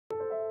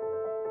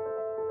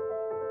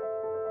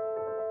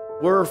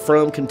We're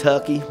from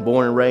Kentucky,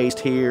 born and raised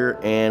here,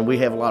 and we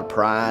have a lot of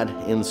pride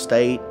in the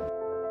state.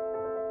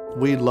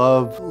 We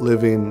love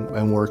living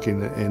and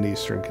working in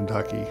eastern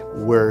Kentucky,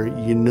 where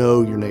you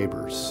know your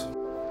neighbors.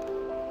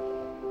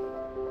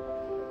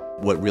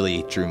 What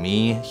really drew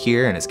me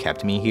here and has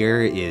kept me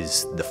here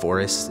is the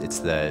forests, it's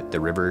the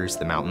rivers,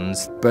 the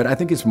mountains. But I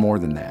think it's more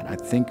than that. I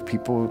think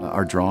people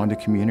are drawn to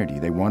community.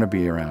 They want to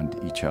be around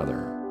each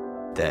other.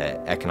 The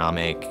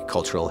economic,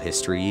 cultural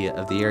history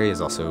of the area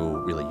is also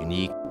really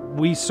unique.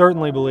 We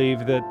certainly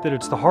believe that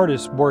it's the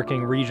hardest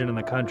working region in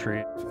the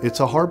country. It's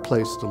a hard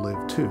place to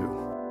live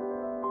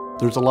too.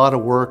 There's a lot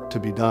of work to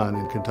be done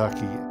in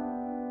Kentucky.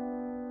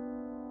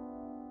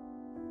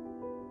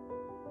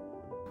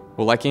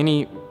 Well, like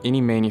any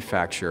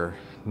manufacturer,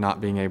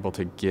 not being able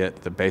to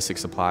get the basic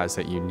supplies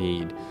that you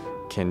need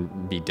can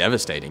be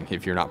devastating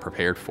if you're not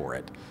prepared for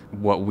it.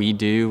 What we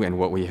do and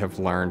what we have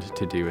learned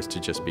to do is to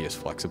just be as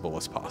flexible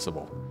as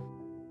possible.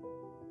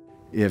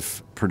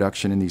 If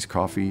production in these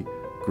coffee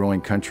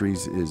growing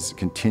countries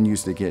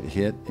continues to get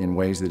hit in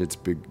ways that it's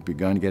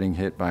begun getting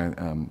hit by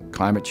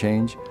climate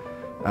change,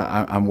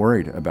 I'm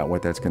worried about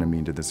what that's going to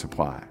mean to the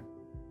supply.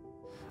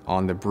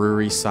 On the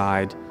brewery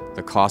side,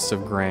 the cost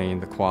of grain,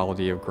 the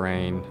quality of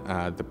grain,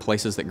 the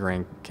places that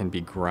grain can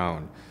be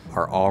grown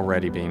are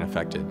already being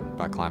affected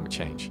by climate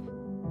change.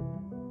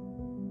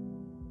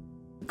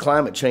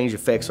 Climate change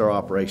affects our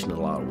operation in a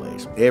lot of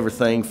ways.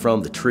 Everything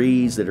from the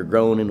trees that are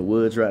growing in the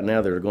woods right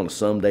now that are going to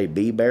someday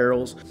be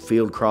barrels.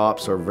 Field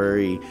crops are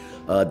very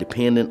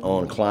dependent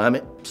on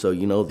climate, so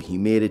you know the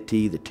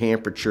humidity, the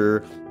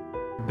temperature.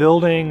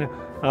 Building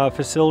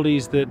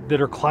facilities that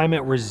are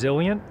climate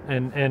resilient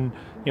and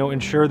you know,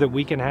 ensure that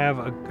we can have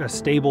a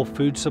stable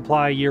food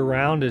supply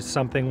year-round is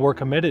something we're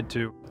committed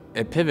to.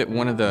 At Pivot,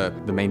 one of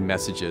the main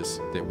messages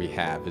that we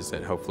have is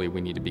that hopefully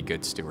we need to be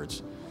good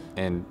stewards.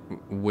 And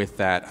with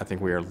that, I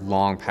think we are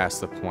long past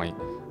the point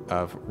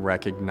of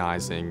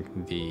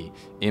recognizing the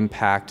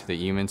impact that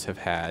humans have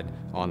had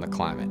on the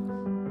climate.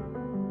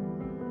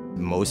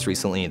 Most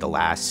recently, the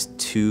last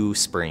 2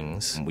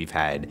 springs, we've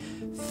had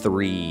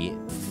 3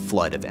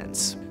 flood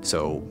events.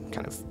 So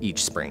kind of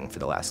each spring for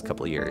the last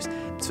couple of years.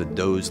 So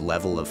those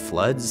level of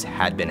floods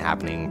had been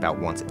happening about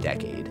once a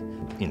decade.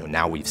 You know,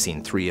 now we've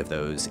seen 3 of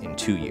those in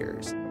 2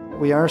 years.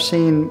 We are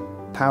seeing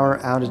power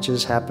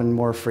outages happen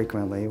more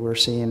frequently. We're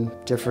seeing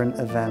different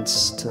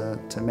events to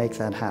make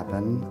that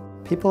happen.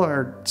 People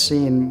are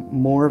seeing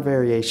more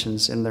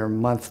variations in their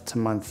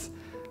month-to-month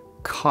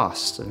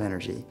cost of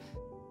energy.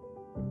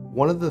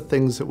 One of the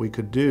things that we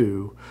could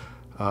do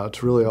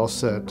to really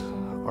offset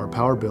our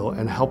power bill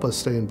and help us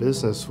stay in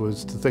business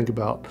was to think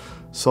about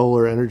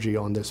solar energy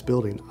on this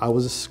building. I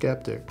was a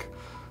skeptic.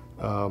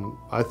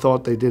 I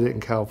thought they did it in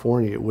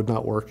California. It would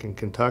not work in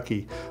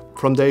Kentucky.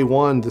 From day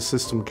one, the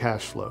system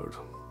cash flowed.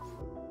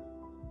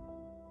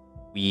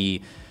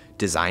 We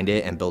designed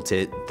it and built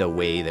it the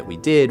way that we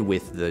did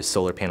with the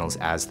solar panels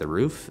as the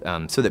roof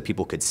so that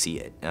people could see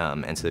it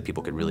and so that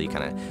people could really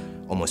kind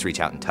of almost reach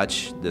out and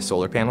touch the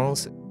solar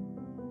panels.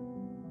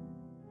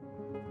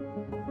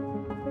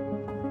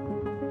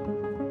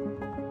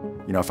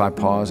 You know, if I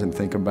pause and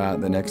think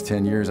about the next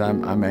 10 years,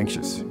 I'm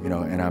anxious, you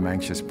know, and I'm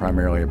anxious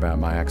primarily about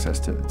my access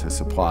to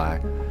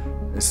supply.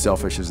 As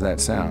selfish as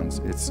that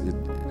sounds,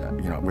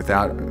 you know,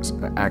 without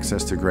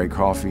access to great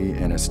coffee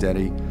and a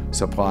steady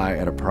supply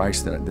at a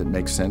price that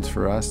makes sense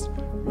for us,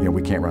 you know,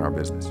 we can't run our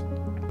business.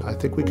 I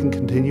think we can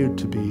continue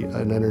to be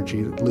an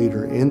energy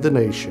leader in the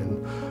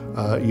nation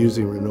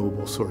using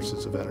renewable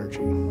sources of energy.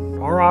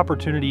 Our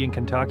opportunity in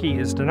Kentucky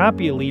is to not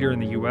be a leader in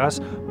the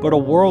U.S., but a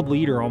world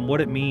leader on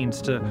what it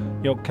means to,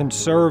 you know,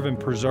 conserve and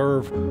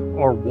preserve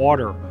our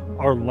water,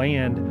 our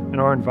land,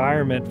 and our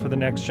environment for the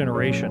next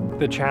generation.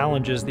 The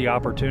challenge is the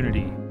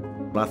opportunity.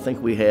 I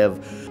think we have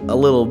a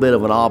little bit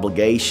of an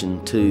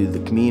obligation to the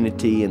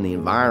community and the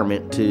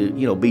environment to,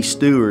 you know, be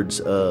stewards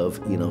of,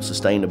 you know,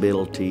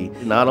 sustainability.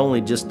 Not only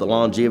just the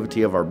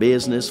longevity of our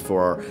business,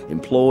 for our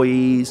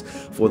employees,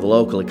 for the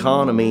local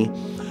economy,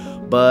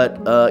 but,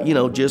 you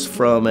know, just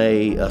from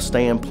a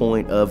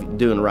standpoint of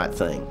doing the right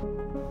thing.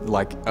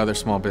 Like other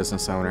small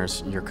business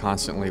owners, you're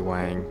constantly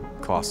weighing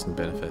cost and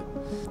benefit.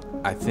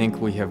 I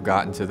think we have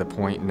gotten to the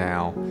point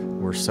now,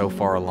 we're so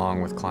far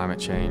along with climate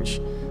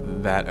change,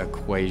 that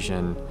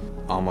equation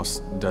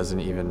almost doesn't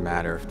even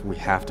matter. We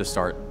have to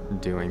start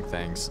doing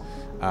things.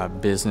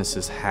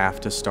 Businesses have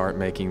to start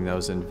making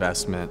those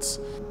investments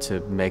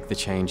to make the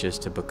changes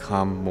to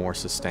become more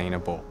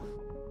sustainable.